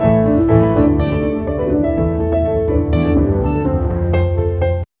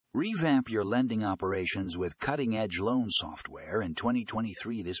revamp your lending operations with cutting-edge loan software. In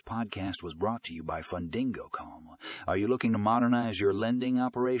 2023, this podcast was brought to you by Fundingo.com. Are you looking to modernize your lending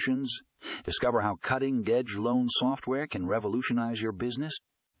operations? Discover how cutting-edge loan software can revolutionize your business.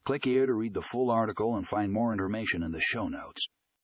 Click here to read the full article and find more information in the show notes.